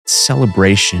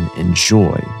celebration and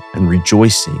joy and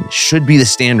rejoicing should be the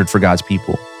standard for God's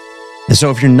people. And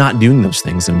so if you're not doing those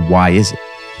things, then why is it?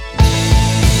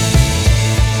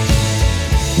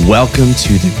 Welcome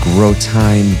to the Grow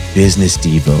Time Business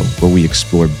Devo, where we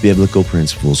explore biblical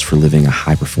principles for living a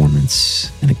high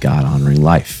performance and a God-honoring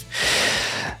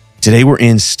life. Today we're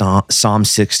in Psalm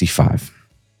 65.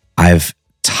 I've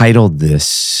titled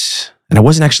this, and I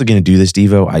wasn't actually going to do this,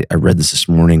 Devo. I read this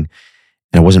morning,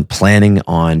 and I wasn't planning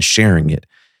on sharing it.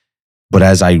 But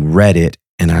as I read it,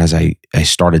 and as I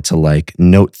started to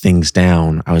note things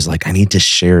down, I was like, I need to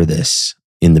share this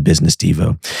in the Business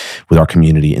Devo with our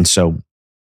community. And so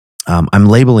I'm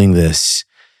labeling this,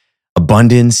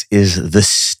 abundance is the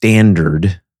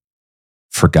standard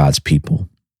for God's people.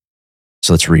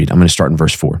 So let's read. I'm going to start in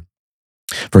verse 4.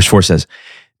 Verse 4 says,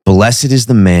 "Blessed is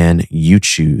the man you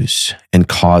choose and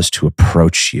cause to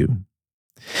approach you,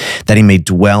 that he may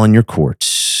dwell in your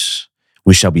courts.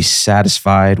 We shall be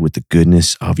satisfied with the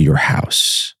goodness of your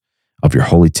house, of your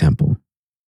holy temple.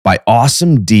 By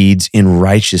awesome deeds in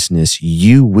righteousness,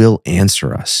 you will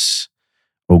answer us,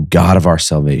 O God of our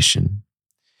salvation.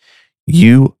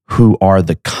 You who are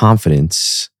the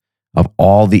confidence of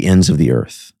all the ends of the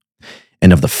earth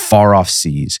and of the far-off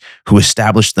seas, who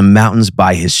established the mountains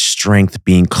by his strength,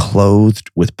 being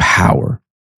clothed with power.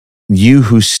 You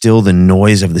who still the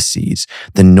noise of the seas,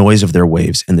 the noise of their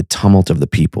waves, and the tumult of the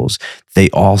peoples. They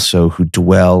also who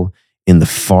dwell in the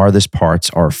farthest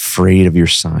parts are afraid of your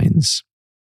signs.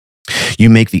 You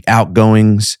make the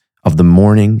outgoings of the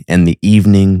morning and the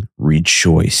evening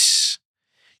rejoice.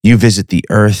 You visit the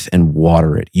earth and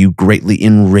water it. You greatly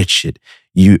enrich it.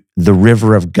 The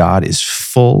river of God is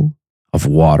full of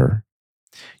water.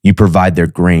 You provide their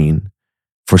grain,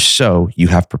 for so you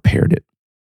have prepared it.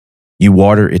 You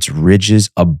water its ridges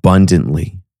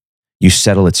abundantly. You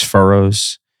settle its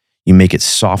furrows. You make it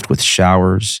soft with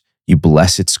showers. You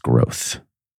bless its growth.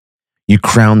 You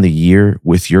crown the year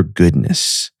with your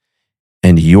goodness,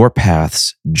 and your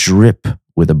paths drip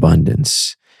with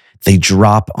abundance. They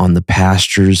drop on the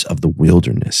pastures of the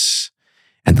wilderness,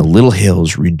 and the little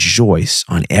hills rejoice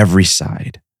on every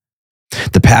side.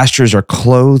 The pastures are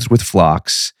clothed with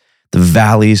flocks. The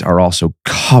valleys are also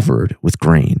covered with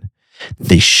grain.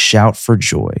 They shout for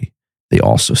joy. They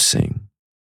also sing."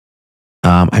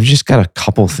 I've just got a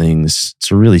couple things.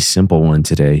 It's a really simple one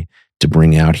today to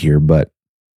bring out here, but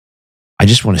I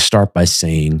just want to start by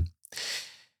saying,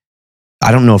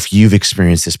 I don't know if you've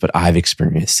experienced this, but I've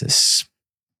experienced this.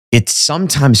 It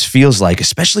sometimes feels like,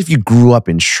 especially if you grew up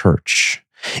in church,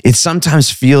 it sometimes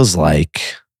feels like,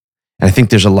 and I think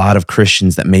there's a lot of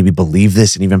Christians that maybe believe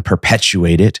this and even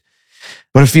perpetuate it,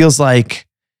 but it feels like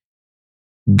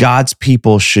God's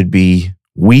people should be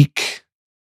weak.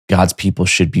 God's people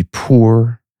should be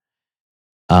poor.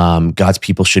 God's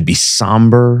people should be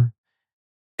somber.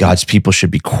 God's people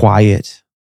should be quiet.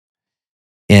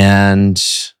 And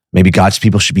maybe God's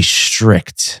people should be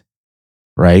strict,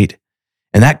 right?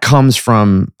 And that comes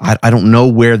from, I don't know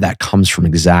where that comes from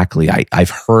exactly. I've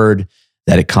heard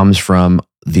that it comes from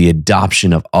the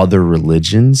adoption of other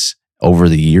religions over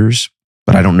the years,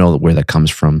 but I don't know where that comes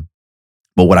from.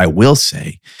 But what I will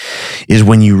say is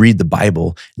when you read the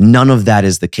Bible, none of that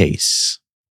is the case.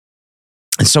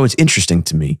 And so it's interesting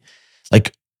to me,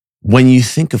 when you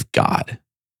think of God,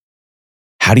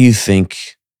 how do you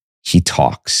think he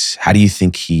talks? How do you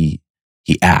think he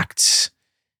acts?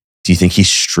 Do you think he's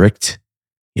strict?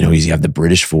 Does he have the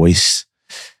British voice?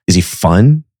 Is he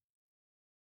fun?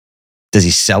 Does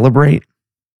he celebrate?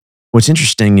 What's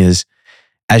interesting is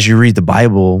as you read the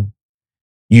Bible,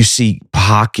 you see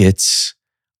pockets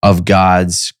of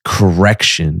God's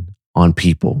correction on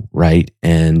people, right?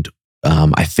 And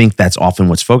I think that's often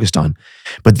what's focused on.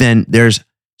 But then there's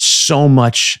so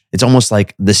much, it's almost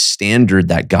like the standard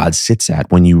that God sits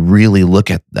at when you really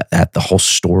look at the whole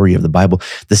story of the Bible.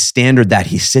 The standard that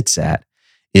he sits at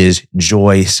is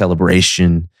joy,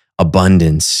 celebration,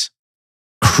 abundance,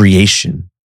 creation.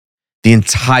 The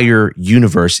entire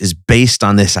universe is based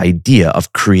on this idea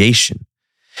of creation.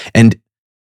 And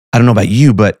I don't know about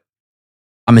you, but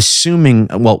I'm assuming,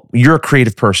 you're a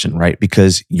creative person, right?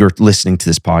 Because you're listening to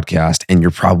this podcast and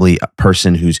you're probably a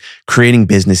person who's creating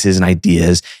businesses and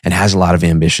ideas and has a lot of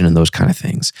ambition and those kind of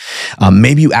things.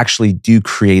 Maybe you actually do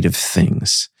creative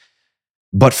things.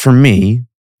 But for me,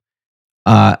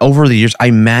 over the years,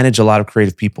 I manage a lot of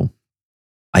creative people.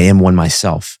 I am one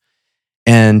myself.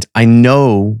 And I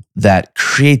know that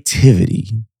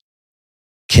creativity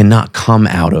cannot come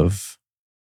out of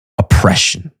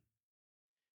oppression.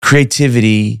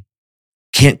 Creativity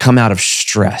can't come out of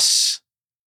stress.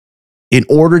 In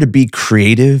order to be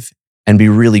creative, and be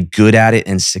really good at it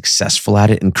and successful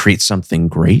at it and create something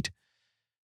great,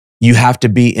 you have to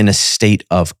be in a state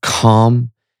of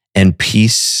calm and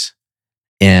peace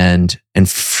and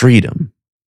freedom.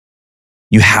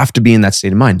 You have to be in that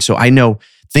state of mind. So I know,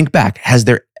 think back,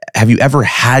 have you ever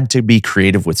had to be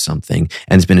creative with something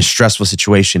and it's been a stressful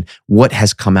situation? What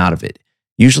has come out of it?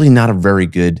 Usually not a very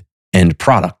good end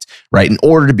product, right? In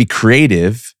order to be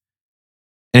creative,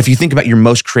 and if you think about your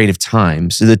most creative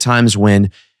times, the times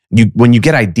when you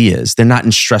get ideas, they're not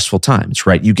in stressful times,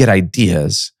 right? You get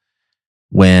ideas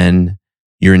when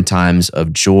you're in times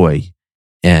of joy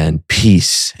and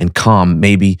peace and calm.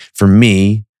 Maybe for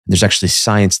me, there's actually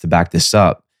science to back this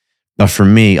up. But for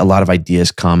me, a lot of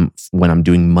ideas come when I'm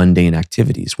doing mundane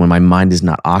activities, when my mind is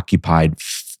not occupied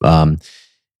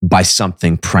by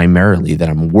something primarily that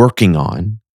I'm working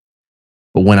on.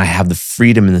 But when I have the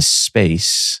freedom and the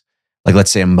space, like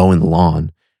let's say I'm mowing the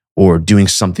lawn or doing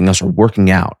something else or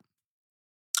working out,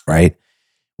 right?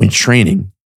 When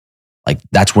training, like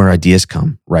that's where ideas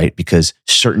come, right? Because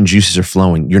certain juices are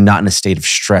flowing. You're not in a state of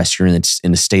stress. You're in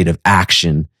a state of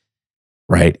action,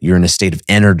 right? You're in a state of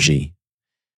energy.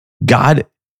 God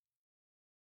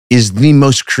is the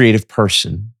most creative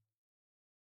person.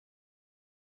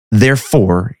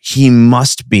 Therefore, he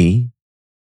must be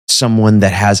someone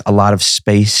that has a lot of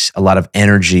space, a lot of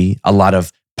energy, a lot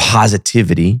of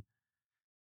positivity,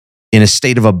 in a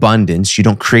state of abundance. You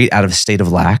don't create out of a state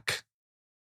of lack.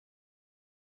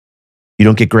 You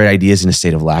don't get great ideas in a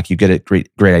state of lack. You get great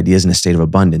ideas in a state of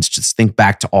abundance. Just think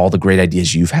back to all the great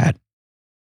ideas you've had.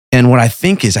 And what I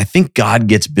think God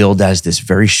gets billed as this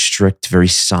very strict, very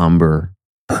somber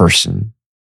person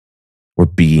or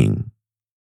being.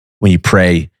 When you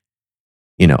pray,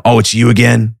 oh, it's you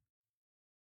again?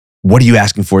 What are you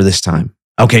asking for this time?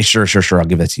 Okay, sure, I'll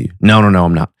give that to you. No,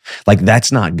 I'm not. Like,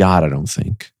 that's not God, I don't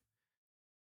think.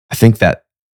 I think that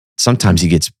sometimes he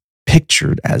gets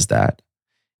pictured as that.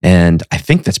 And I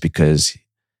think that's because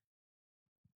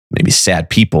maybe sad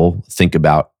people think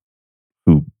about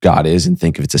who God is and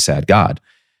think if it's a sad God.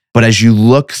 But as you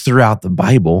look throughout the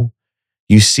Bible,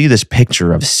 you see this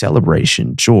picture of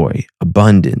celebration, joy,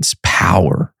 abundance,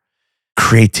 power,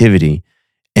 creativity.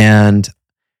 And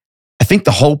I think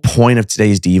the whole point of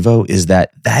today's Devo is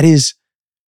that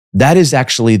is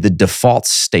actually the default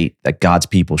state that God's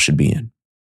people should be in.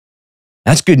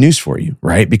 That's good news for you,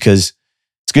 right? Because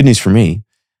it's good news for me.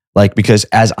 Like, because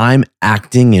as I'm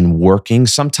acting and working,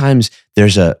 sometimes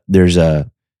there's a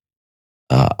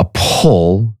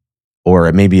pull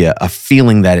or maybe a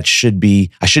feeling that I shouldn't be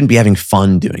having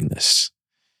fun doing this.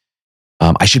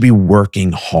 I should be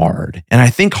working hard. And I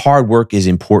think hard work is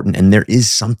important. And there is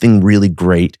something really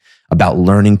great about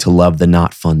learning to love the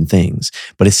not fun things,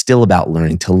 but it's still about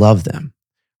learning to love them,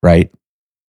 right?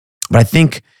 But I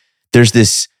think there's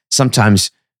this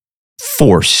sometimes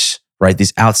force, right?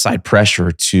 This outside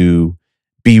pressure to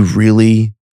be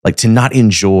really, like, to not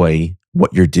enjoy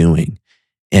what you're doing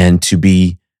and to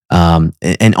be,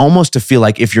 and almost to feel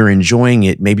like if you're enjoying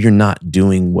it, maybe you're not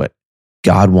doing what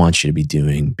God wants you to be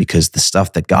doing, because the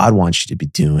stuff that God wants you to be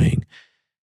doing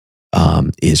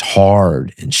is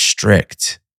hard and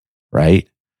strict, right?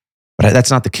 But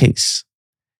that's not the case.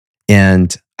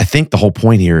 And I think the whole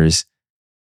point here is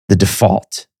the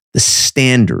default, the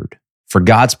standard for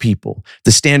God's people,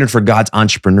 the standard for God's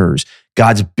entrepreneurs,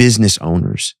 God's business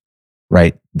owners,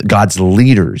 right? God's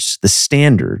leaders. The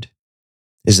standard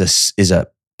is a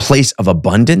place of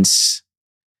abundance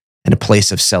and a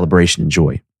place of celebration and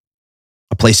joy,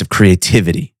 a place of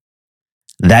creativity.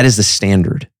 That is the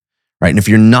standard, right? And if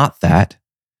you're not that,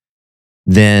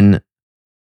 then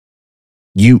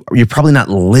you're probably not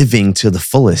living to the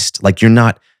fullest. Like, you're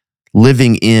not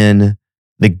living in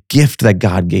the gift that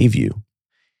God gave you.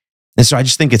 And so I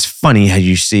just think it's funny how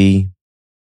you see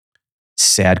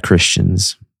sad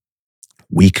Christians,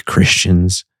 weak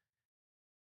Christians,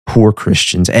 poor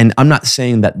Christians. And I'm not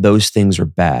saying that those things are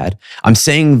bad. I'm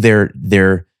saying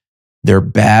they're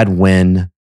bad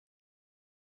when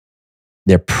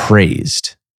they're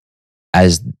praised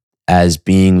as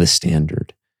being the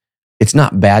standard. It's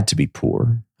not bad to be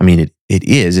poor. I mean, it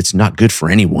is. It's not good for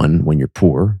anyone when you're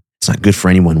poor. It's not good for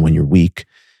anyone when you're weak.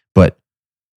 But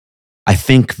I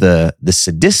think the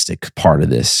sadistic part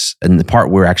of this, and the part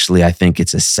where actually I think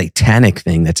it's a satanic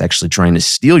thing that's actually trying to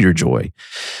steal your joy,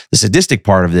 the sadistic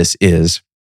part of this is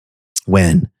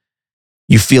when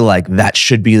you feel like that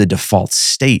should be the default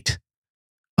state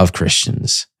of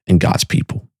Christians and God's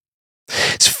people.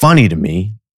 It's funny to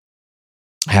me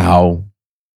how,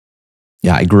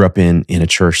 I grew up in a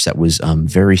church that was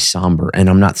very somber, and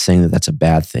I'm not saying that that's a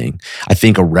bad thing. I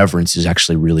think a reverence is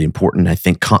actually really important. I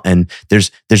think, and there's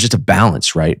just a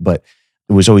balance, right? But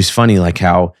it was always funny, like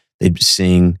how they'd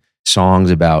sing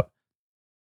songs about,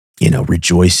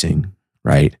 rejoicing,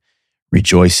 right?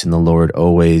 Rejoice in the Lord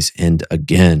always. And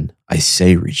again, I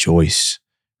say rejoice,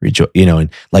 rejoice, and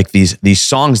like these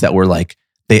songs that were like,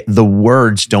 the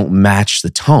words don't match the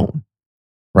tone,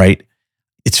 right?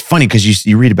 It's funny because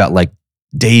you read about like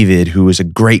David, who was a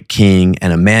great king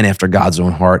and a man after God's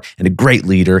own heart and a great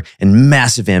leader and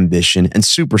massive ambition and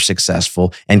super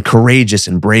successful and courageous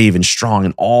and brave and strong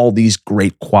and all these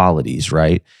great qualities,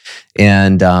 right?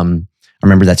 And I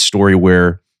remember that story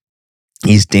where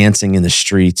he's dancing in the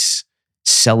streets,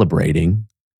 celebrating,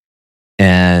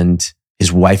 and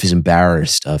his wife is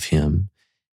embarrassed of him.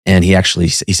 And he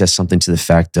says something to the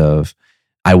effect of,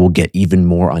 I will get even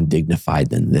more undignified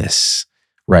than this,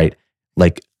 right?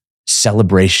 Like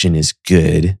celebration is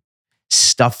good.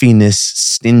 Stuffiness,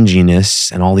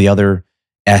 stinginess, and all the other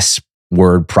S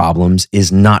word problems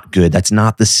is not good. That's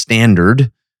not the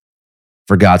standard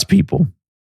for God's people.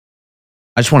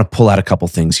 I just want to pull out a couple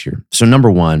things here. So number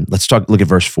one, look at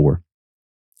verse 4.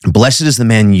 Blessed is the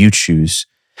man you choose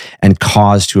and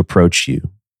cause to approach you.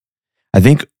 I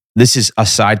think this is a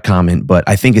side comment, but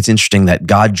I think it's interesting that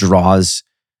God draws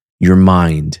your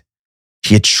mind.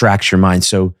 He attracts your mind.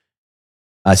 So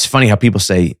it's funny how people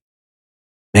say,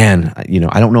 man,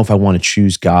 I don't know if I want to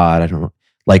choose God. I don't know.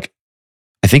 Like,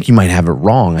 I think you might have it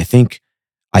wrong. I think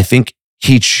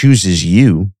he chooses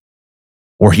you,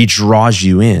 or he draws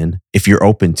you in if you're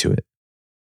open to it,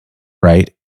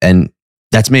 right? And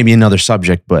that's maybe another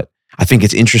subject, but I think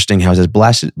it's interesting how it says,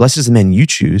 blessed is the man you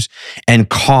choose and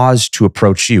cause to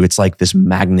approach you. It's like this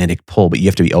magnetic pull, but you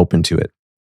have to be open to it.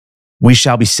 We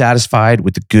shall be satisfied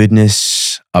with the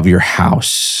goodness of your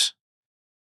house.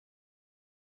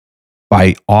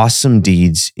 By awesome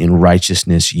deeds in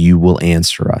righteousness, you will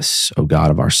answer us, O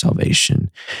God of our salvation.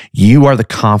 You are the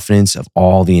confidence of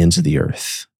all the ends of the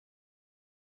earth.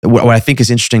 What I think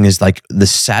is interesting is like the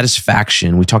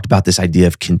satisfaction. We talked about this idea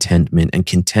of contentment, and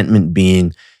contentment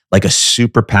being like a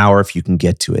superpower if you can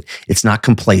get to it. It's not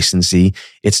complacency.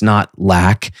 It's not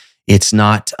lack. It's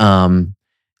not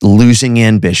losing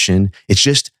ambition. It's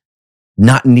just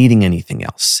not needing anything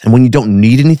else. And when you don't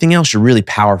need anything else, you're really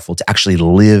powerful to actually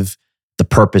live the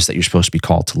purpose that you're supposed to be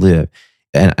called to live.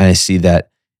 And I see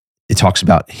that it talks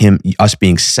about us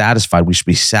being satisfied. We should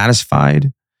be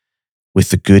satisfied with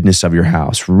the goodness of your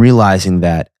house, realizing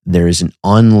that there is an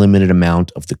unlimited amount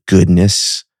of the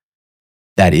goodness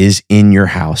that is in your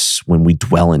house when we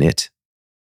dwell in it.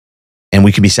 And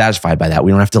we can be satisfied by that.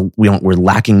 We're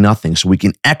lacking nothing. So we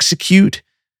can execute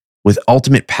with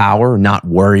ultimate power, not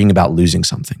worrying about losing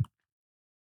something. And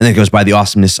then it goes, by the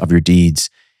awesomeness of your deeds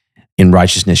in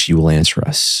righteousness, you will answer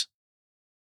us.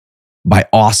 By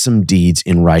awesome deeds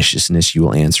in righteousness, you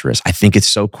will answer us. I think it's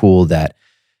so cool that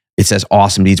it says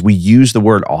awesome deeds. We use the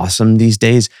word awesome these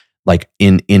days, like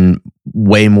in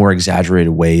way more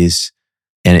exaggerated ways,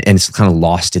 and it's kind of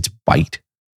lost its bite.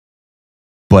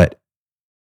 But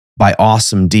by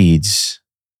awesome deeds,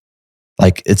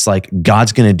 like it's like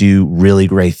God's going to do really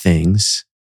great things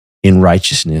in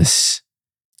righteousness,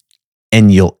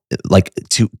 and you'll like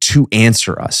to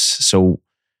answer us.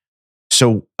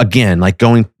 So again, like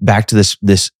going back to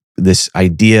this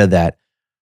idea that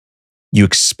you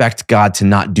expect God to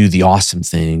not do the awesome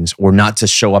things or not to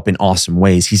show up in awesome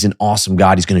ways. He's an awesome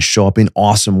God. He's going to show up in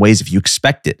awesome ways if you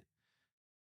expect it,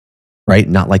 right?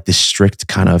 Not like this strict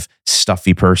kind of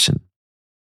stuffy person.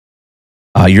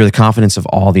 You're the confidence of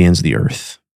all the ends of the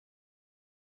earth.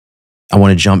 I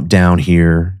want to jump down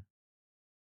here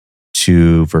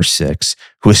to verse 6.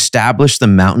 Who established the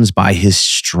mountains by his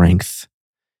strength,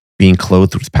 being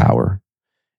clothed with power.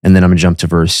 And then I'm going to jump to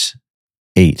verse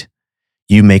 8.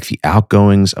 You make the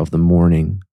outgoings of the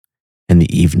morning and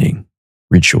the evening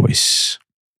rejoice.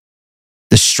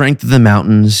 The strength of the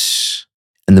mountains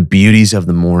and the beauties of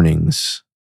the mornings,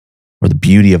 or the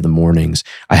beauty of the mornings.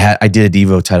 I did a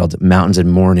Devo titled Mountains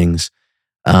and Mornings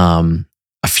a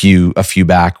few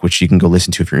back, which you can go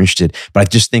listen to if you're interested. But I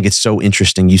just think it's so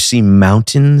interesting. You see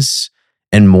mountains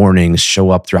and mornings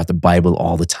show up throughout the Bible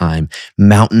all the time.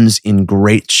 Mountains in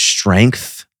great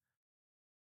strength,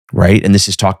 right? And this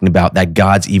is talking about that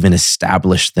God's even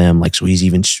established them, like so he's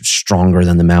even stronger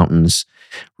than the mountains,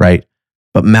 right?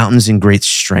 But mountains in great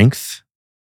strength,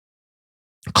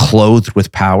 clothed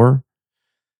with power.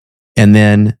 And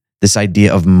then this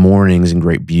idea of mornings and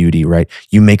great beauty, right?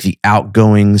 You make the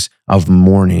outgoings of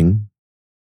morning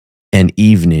and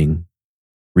evening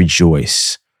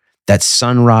rejoice. That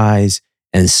sunrise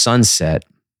and sunset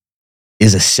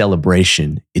is a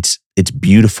celebration. It's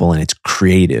beautiful and it's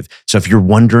creative. So if you're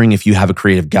wondering if you have a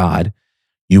creative God,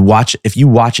 if you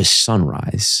watch a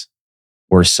sunrise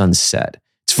or a sunset,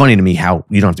 It's funny to me how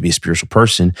you don't have to be a spiritual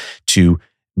person to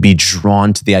be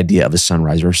drawn to the idea of a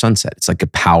sunrise or a sunset. It's like a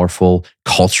powerful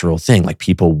cultural thing. Like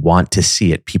people want to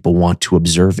see it. People want to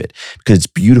observe it because it's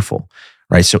beautiful,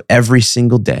 right? So every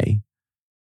single day,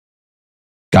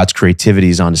 God's creativity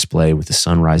is on display with the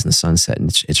sunrise and the sunset, and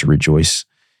it's a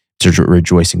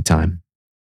rejoicing time.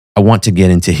 I want to get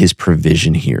into his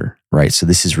provision here, right? So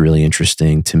this is really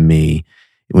interesting to me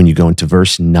when you go into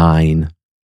verse 9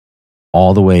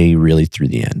 all the way really through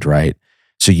the end, right?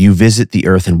 So you visit the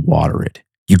earth and water it.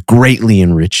 You greatly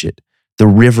enrich it. The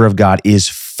river of God is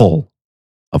full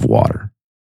of water.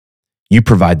 You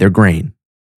provide their grain.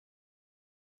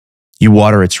 You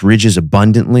water its ridges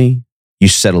abundantly. You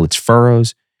settle its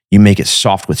furrows. You make it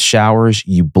soft with showers.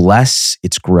 You bless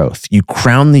its growth. You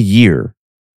crown the year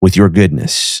with your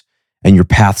goodness, and your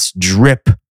paths drip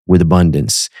with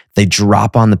abundance. They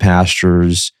drop on the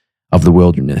pastures of the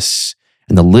wilderness,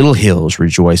 and the little hills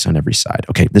rejoice on every side.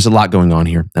 Okay, there's a lot going on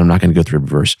here, and I'm not going to go through every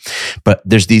verse, but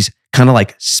there's these kind of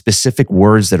like specific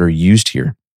words that are used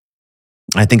here.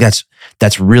 I think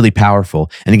that's really powerful.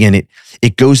 And again,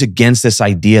 it goes against this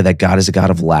idea that God is a God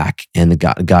of lack and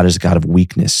God is a God of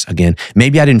weakness. Again,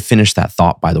 maybe I didn't finish that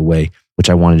thought, by the way, which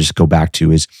I want to just go back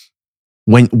to, is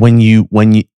when you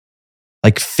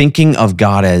like thinking of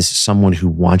God as someone who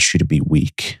wants you to be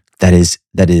weak, that is,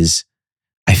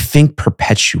 I think,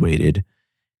 perpetuated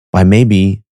by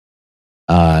maybe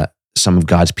some of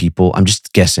God's people, I'm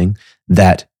just guessing,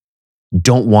 that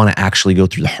don't want to actually go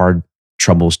through the hard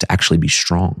troubles to actually be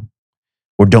strong,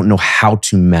 or don't know how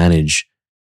to manage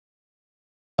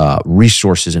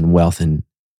resources and wealth and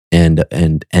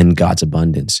God's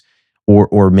abundance,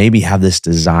 or maybe have this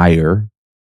desire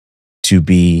to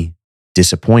be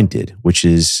disappointed, which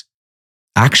is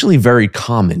actually very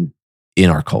common in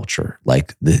our culture.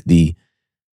 Like the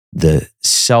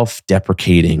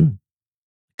self-deprecating,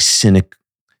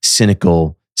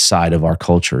 cynical side of our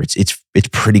culture. It's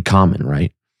pretty common,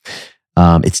 right?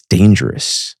 It's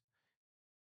dangerous.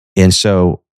 And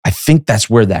so I think that's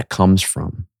where that comes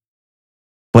from.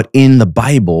 But in the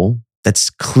Bible, that's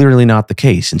clearly not the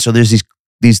case. And so there's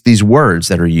these words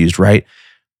that are used, right?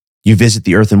 You visit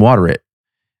the earth and water it.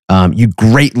 You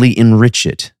greatly enrich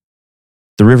it.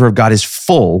 The river of God is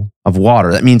full of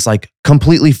water. That means like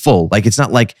completely full. Like it's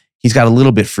not like he's got a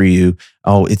little bit for you.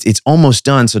 Oh, it's almost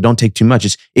done, so don't take too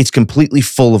much. It's completely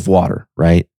full of water,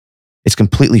 right? It's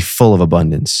completely full of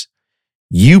abundance.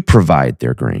 You provide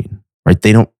their grain, right?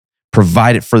 They don't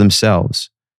provide it for themselves.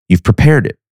 You've prepared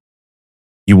it.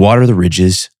 You water the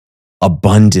ridges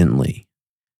abundantly.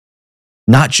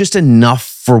 Not just enough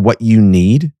for what you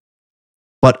need,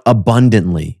 but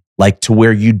abundantly, like to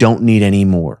where you don't need any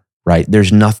more, right?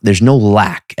 There's no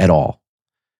lack at all.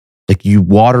 Like you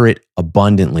water it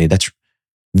abundantly. That's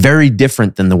very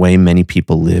different than the way many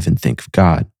people live and think of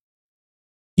God.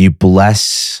 You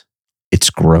bless its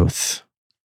growth.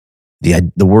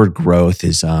 The word growth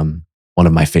is one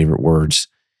of my favorite words.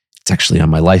 It's actually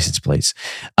on my license plates.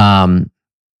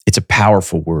 It's a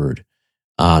powerful word.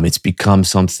 It's become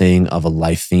something of a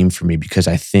life theme for me because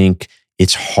I think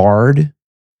it's hard,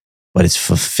 but it's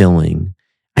fulfilling.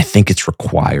 I think it's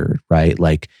required, right?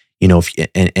 Like, you know,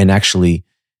 actually,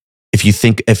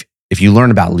 if you learn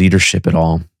about leadership at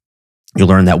all, you'll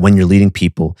learn that when you're leading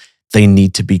people, they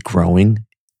need to be growing.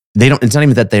 It's not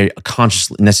even that they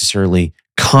necessarily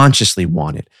consciously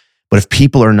want it, but if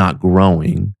people are not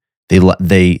growing,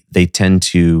 they tend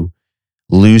to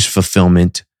lose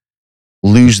fulfillment,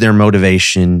 lose their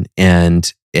motivation,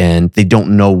 and they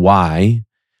don't know why.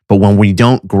 But when we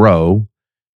don't grow,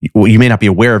 well, you may not be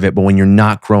aware of it, but when you're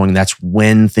not growing, that's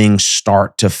when things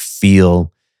start to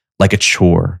feel like a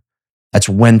chore. That's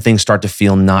when things start to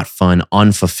feel not fun,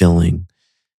 unfulfilling,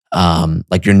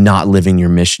 like you're not living your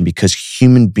mission, because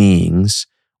human beings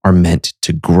are meant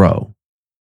to grow,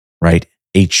 right?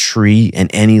 A tree and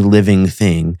any living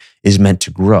thing is meant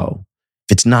to grow.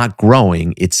 If it's not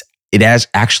growing, it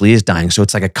actually is dying. So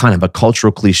it's like a kind of a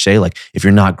cultural cliche, like if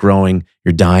you're not growing,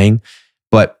 you're dying.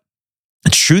 But the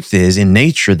truth is, in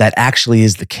nature, that actually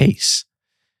is the case.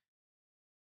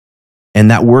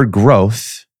 And that word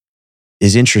growth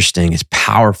is interesting. It's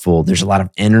powerful. There's a lot of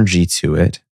energy to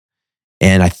it.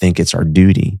 And I think it's our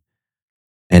duty.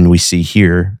 And we see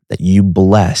here that you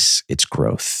bless its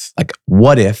growth. Like,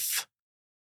 what if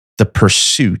the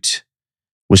pursuit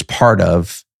was part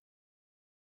of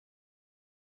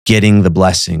getting the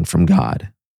blessing from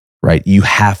God, right? You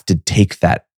have to take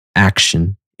that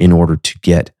action in order to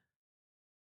get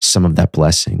some of that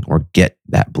blessing or get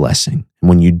that blessing. And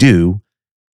when you do,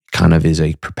 it kind of is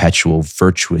a perpetual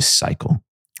virtuous cycle,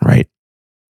 right?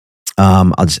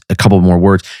 A couple more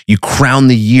words. You crown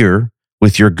the year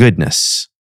with your goodness.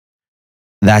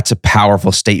 That's a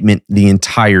powerful statement the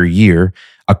entire year.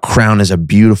 A crown is a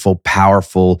beautiful,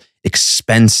 powerful,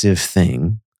 expensive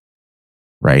thing,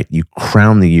 right? You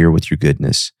crown the year with your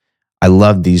goodness. I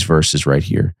love these verses right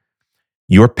here.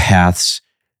 Your paths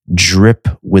drip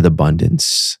with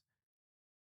abundance.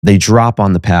 They drop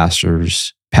on the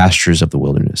pastures of the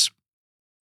wilderness.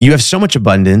 You have so much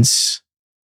abundance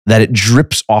that it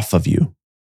drips off of you.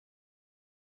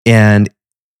 And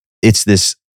it's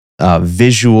this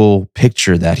visual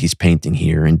picture that he's painting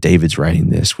here, and David's writing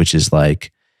this, which is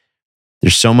like,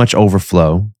 there's so much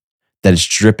overflow that it's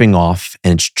dripping off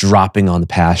and it's dropping on the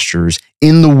pastures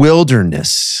in the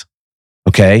wilderness,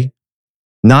 okay?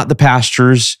 Not the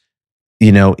pastures,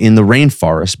 in the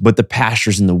rainforest, but the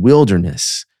pastures in the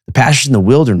wilderness. The pastures in the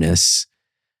wilderness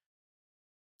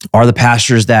are the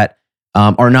pastures that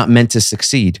are not meant to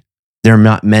succeed. They're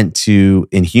not meant to,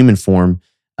 in human form,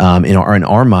 in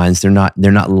our minds, they're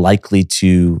not likely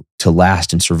to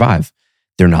last and survive.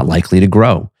 They're not likely to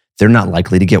grow. They're not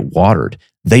likely to get watered.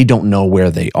 They don't know where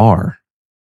they are.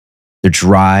 They're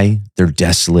dry. They're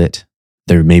desolate.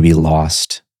 They're maybe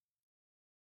lost.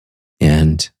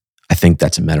 And I think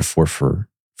that's a metaphor for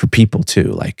people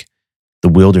too. Like, the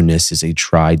wilderness is a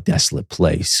dry, desolate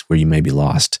place where you may be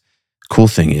lost. Cool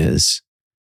thing is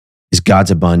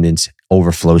God's abundance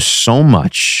overflows so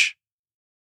much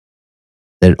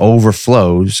that it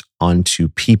overflows onto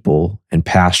people and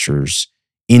pastures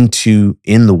in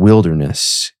the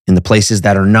wilderness, in the places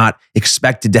that are not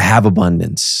expected to have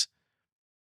abundance.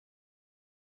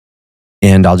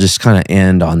 And I'll just kind of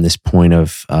end on this point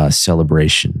of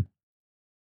celebration.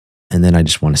 And then I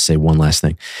just want to say one last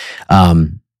thing.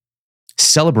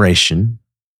 Celebration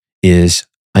is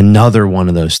another one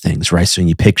of those things, right? So when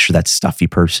you picture that stuffy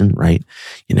person, right?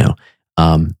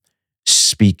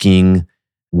 Speaking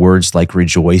words like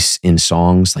rejoice in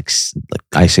songs, like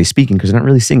I say speaking because they're not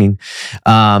really singing,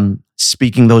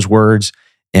 speaking those words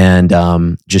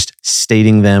and just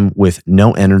stating them with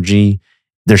no energy.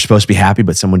 They're supposed to be happy,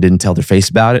 but someone didn't tell their face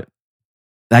about it.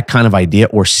 That kind of idea.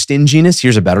 Or stinginess.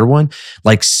 Here's a better one.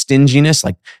 Like stinginess,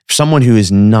 like someone who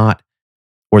is not,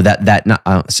 or that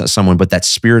not someone, but that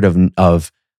spirit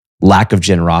of lack of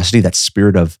generosity, that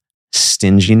spirit of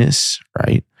stinginess,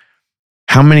 right?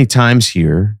 How many times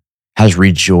here has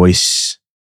rejoice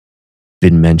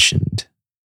been mentioned?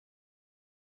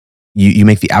 You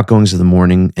make the outgoings of the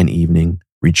morning and evening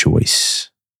rejoice.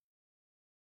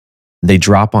 They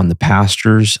drop on the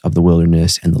pastures of the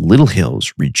wilderness, and the little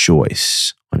hills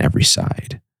rejoice on every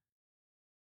side.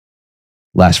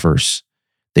 Last verse.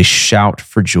 They shout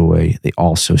for joy. They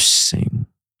also sing.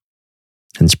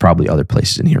 And there's probably other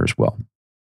places in here as well.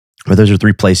 But those are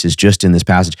three places just in this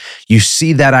passage. You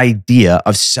see that idea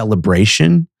of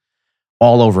celebration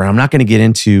all over. And I'm not going to get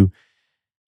into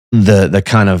the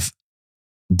kind of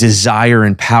desire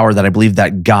and power that I believe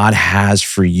that God has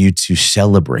for you to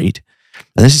celebrate.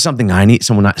 And this is something I need,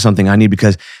 something I need,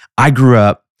 because I grew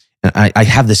up, and I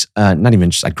have this, not even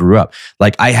just I grew up,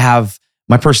 like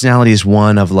my personality is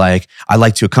one of like, I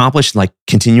like to accomplish and like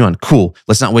continue on. Cool.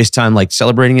 Let's not waste time like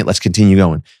celebrating it. Let's continue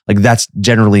going. Like that's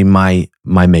generally my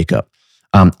makeup.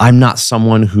 I'm not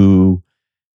someone who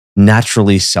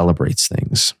naturally celebrates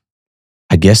things.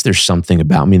 I guess there's something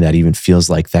about me that even feels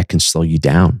like that can slow you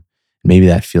down. Maybe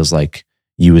that feels like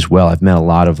you as well. I've met a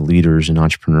lot of leaders and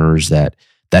entrepreneurs that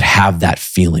have that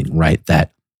feeling, right?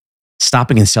 That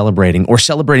stopping and celebrating, or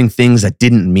celebrating things that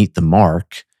didn't meet the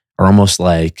mark, are almost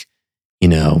like,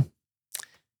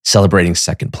 celebrating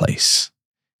second place.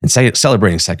 And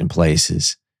celebrating second place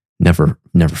is never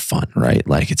fun, right?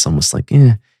 Like it's almost like,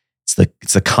 it's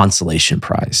the consolation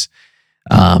prize.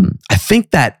 I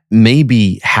think that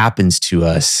maybe happens to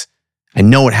us. I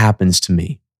know it happens to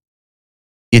me.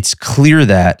 It's clear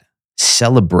that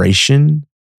celebration,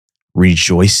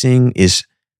 rejoicing is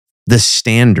the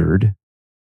standard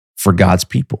for God's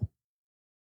people.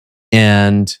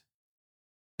 And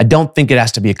I don't think it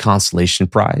has to be a consolation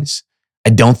prize. I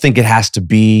don't think it has to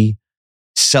be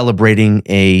celebrating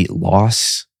a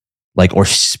loss, like, or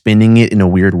spinning it in a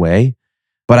weird way.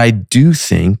 But I do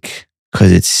think,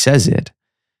 because it says it,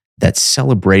 that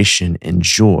celebration and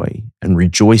joy and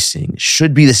rejoicing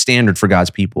should be the standard for God's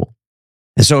people.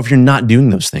 And so if you're not doing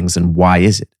those things, then why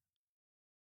is it?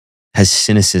 Has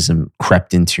cynicism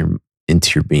crept into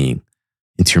your being,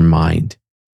 into your mind?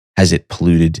 Has it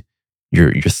polluted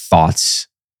your thoughts?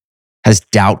 Has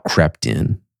doubt crept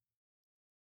in?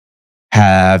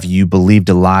 Have you believed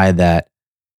a lie that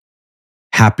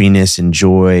happiness and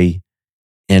joy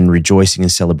and rejoicing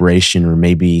and celebration are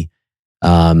maybe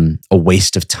a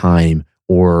waste of time,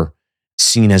 or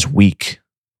seen as weak?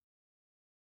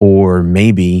 Or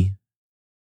maybe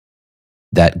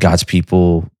that God's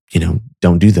people,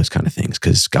 don't do those kind of things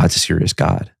because God's a serious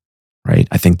God, right?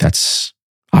 I think that's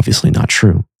obviously not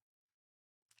true.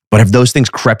 But have those things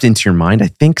crept into your mind? I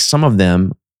think some of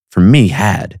them, for me,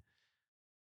 had.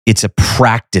 It's a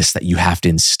practice that you have to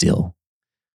instill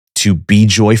to be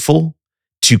joyful,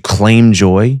 to claim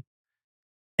joy,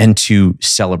 and to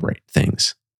celebrate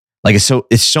things. Like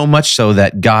it's so much so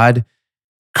that God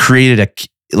created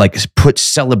put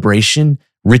celebration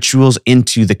rituals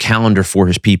into the calendar for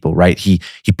his people, right? He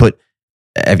put,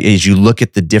 as you look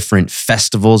at the different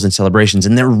festivals and celebrations,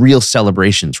 and they're real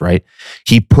celebrations, right?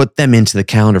 He put them into the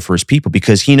calendar for his people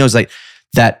because he knows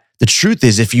that the truth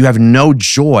is, if you have no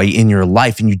joy in your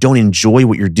life and you don't enjoy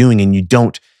what you're doing and you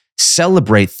don't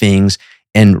celebrate things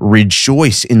and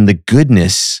rejoice in the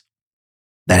goodness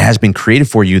that has been created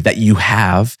for you, that you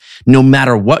have, no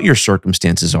matter what your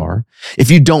circumstances are, if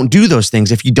you don't do those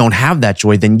things, if you don't have that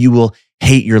joy, then you will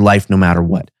hate your life no matter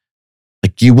what.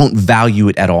 Like you won't value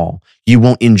it at all. You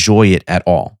won't enjoy it at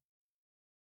all.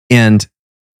 And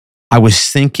I was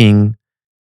thinking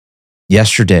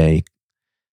yesterday,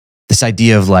 this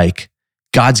idea of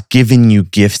God's given you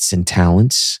gifts and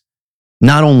talents.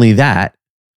 Not only that,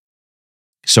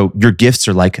 so your gifts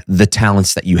are like the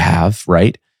talents that you have,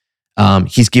 right?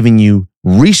 He's given you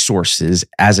resources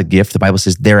as a gift. The Bible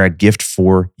says they're a gift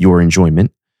for your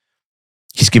enjoyment.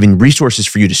 He's given resources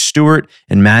for you to steward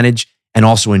and manage and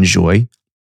also enjoy.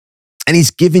 And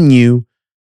he's given you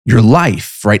your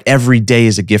life, right? Every day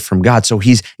is a gift from God. So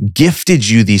he's gifted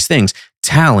you these things,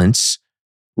 talents,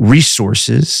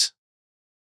 resources,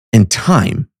 and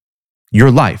time,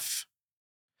 your life.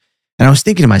 And I was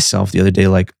thinking to myself the other day,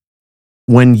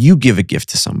 when you give a gift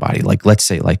to somebody, let's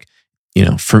say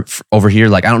for over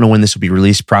here, I don't know when this will be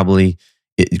released. Probably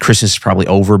Christmas is probably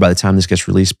over by the time this gets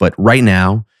released. But right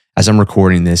now, as I'm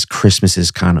recording this, Christmas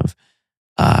is coming.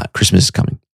 I'm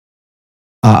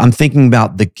thinking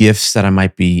about the gifts that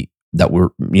me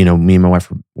and my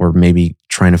wife were maybe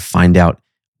trying to find out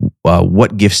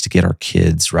what gifts to get our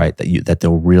kids, right? That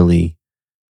they'll really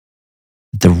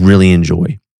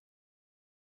enjoy.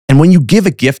 And when you give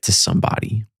a gift to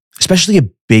somebody, especially a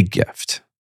big gift,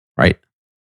 right?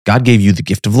 God gave you the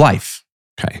gift of life,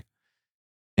 okay?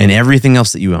 And everything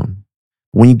else that you own.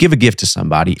 When you give a gift to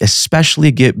somebody, especially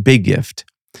a big gift,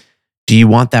 do you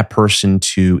want that person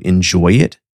to enjoy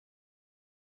it?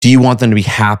 Do you want them to be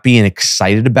happy and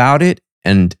excited about it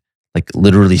and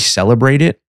literally celebrate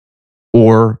it?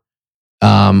 Or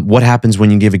what happens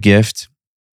when you give a gift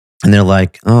and they're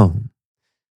like, oh,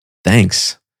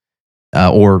 thanks.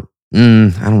 Or I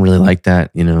don't really like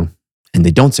that, and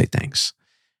they don't say thanks.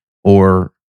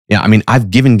 Or, I've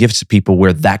given gifts to people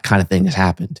where that kind of thing has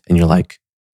happened. And you're like,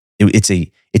 it's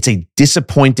a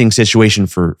disappointing situation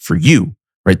for you,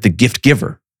 right? The gift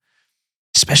giver,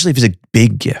 especially if it's a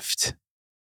big gift,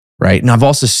 right? And I've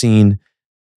also seen,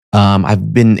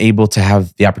 I've been able to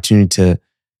have the opportunity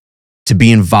to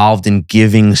be involved in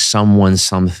giving someone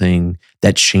something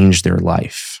that changed their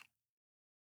life,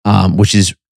 which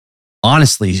is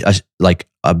honestly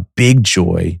a big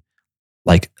joy,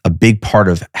 a big part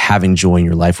of having joy in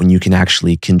your life when you can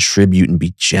actually contribute and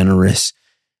be generous.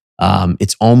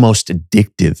 It's almost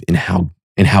addictive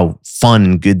in how fun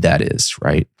and good that is,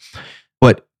 right?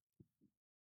 But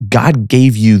God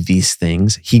gave you these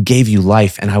things. He gave you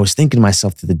life. And I was thinking to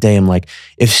myself the other day, I'm like,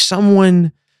 if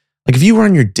you were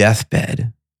on your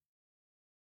deathbed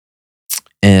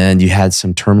and you had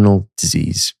some terminal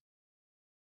disease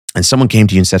and someone came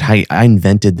to you and said, hey, I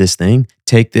invented this thing,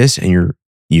 take this and you're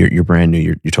brand new,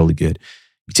 you're totally good.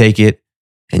 You take it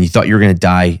and you thought you were going to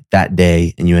die that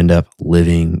day and you end up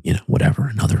living,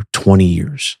 another 20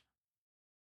 years.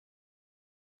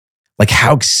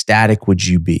 How ecstatic would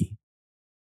you be?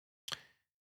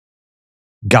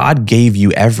 God gave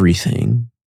you everything,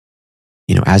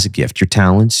 as a gift, your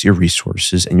talents, your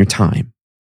resources, and your time.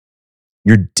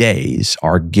 Your days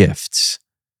are gifts.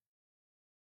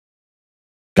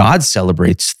 God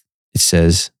celebrates, it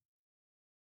says,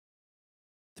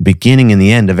 the beginning and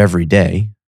the end of every day,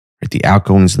 right? The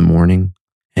outgoings of the morning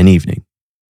and evening.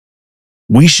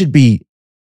 We should be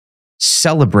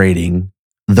celebrating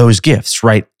those gifts,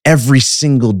 right? Every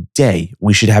single day,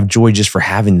 we should have joy just for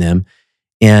having them.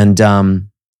 And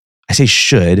I say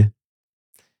should.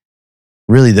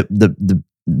 Really,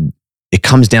 it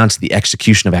comes down to the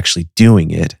execution of actually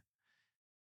doing it.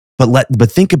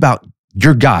 But think about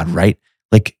your God, right?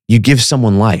 You give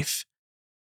someone life,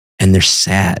 and they're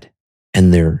sad,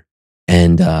 and they're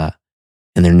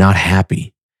not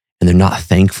happy, and they're not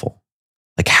thankful.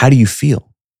 How do you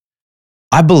feel?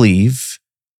 I believe,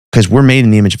 because we're made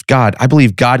in the image of God, I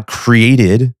believe God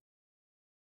created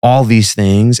all these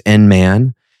things and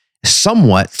man,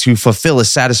 somewhat to fulfill a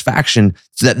satisfaction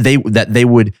so that they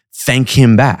would thank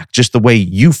him back, just the way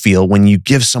you feel when you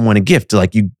give someone a gift.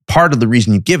 Like, part of the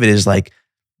reason you give it is, like,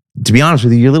 to be honest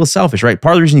with you, you're a little selfish, right?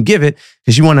 Part of the reason you give it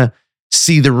is you want to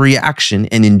see the reaction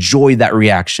and enjoy that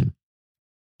reaction.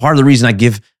 Part of the reason I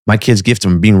give my kids gifts,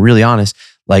 I'm being really honest,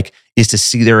 like, is to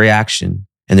see their reaction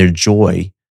and their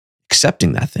joy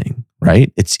accepting that thing,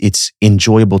 right? It's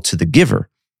enjoyable to the giver.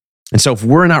 And so if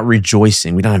we're not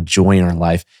rejoicing, we don't have joy in our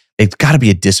life, it's got to be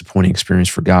a disappointing experience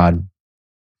for God.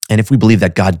 And if we believe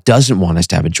that God doesn't want us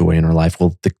to have a joy in our life,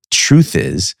 well, the truth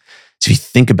is, if you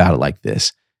think about it like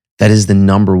this, that is the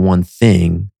number one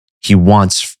thing he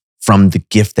wants from the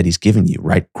gift that he's given you,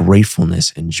 right?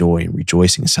 Gratefulness and joy and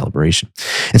rejoicing and celebration.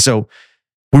 And so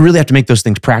we really have to make those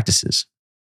things practices.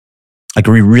 Like,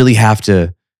 we really have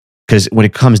to, because what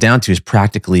it comes down to is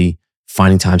practically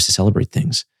finding times to celebrate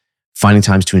things, finding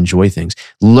times to enjoy things,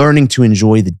 learning to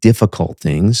enjoy the difficult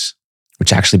things,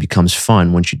 which actually becomes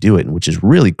fun once you do it, and which is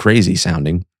really crazy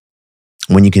sounding.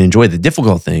 When you can enjoy the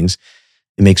difficult things,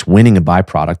 it makes winning a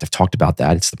byproduct. I've talked about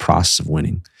that. It's the process of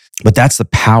winning. But that's the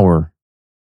power.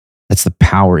 That's the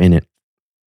power in it.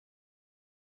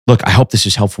 Look, I hope this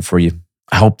is helpful for you.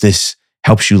 I hope this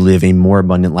helps you live a more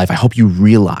abundant life. I hope you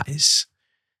realize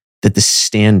that the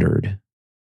standard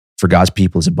for God's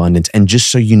people is abundance. And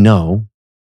just so you know,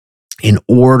 in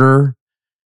order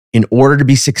to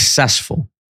be successful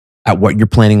at what you're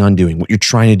planning on doing, what you're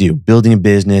trying to do, building a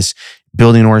business,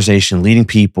 building an organization, leading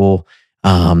people,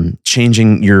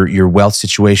 changing your wealth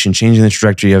situation, changing the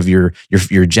trajectory of your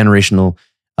generational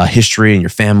history and your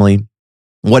family,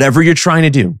 whatever you're trying to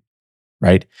do,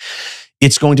 right?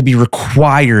 It's going to be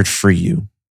required for you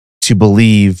to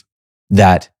believe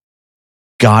that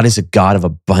God is a God of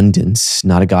abundance,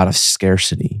 not a God of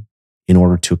scarcity, in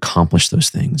order to accomplish those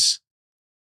things.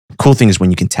 The cool thing is when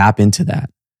you can tap into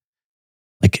that,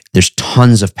 like, there's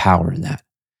tons of power in that.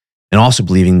 And also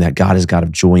believing that God is a God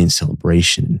of joy and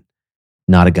celebration,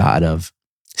 not a God of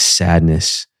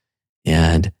sadness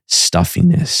and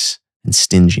stuffiness and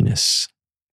stinginess.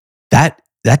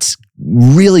 That's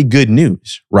really good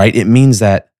news, right? It means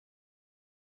that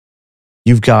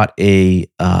you've got a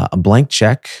blank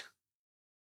check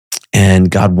and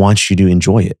God wants you to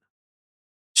enjoy it.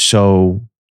 So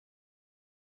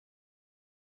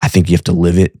I think you have to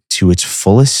live it to its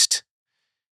fullest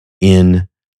in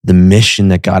the mission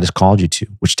that God has called you to,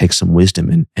 which takes some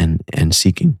wisdom and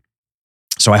seeking.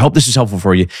 So I hope this is helpful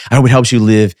for you. I hope it helps you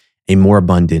live a more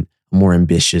abundant, more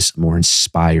ambitious, more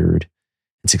inspired,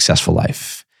 and successful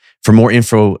life. For more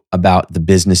info about the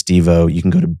Business Devo, you can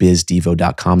go to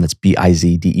bizdevo.com. That's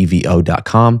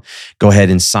bizdevo.com. Go ahead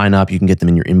and sign up. You can get them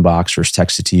in your inbox or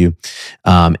text it to you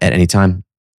at any time.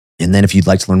 And then if you'd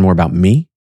like to learn more about me,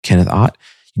 Kenneth Ott,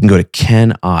 you can go to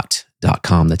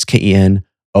kenott.com. That's KENOTT.com.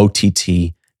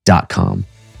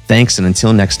 Thanks, and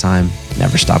until next time,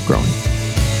 never stop growing.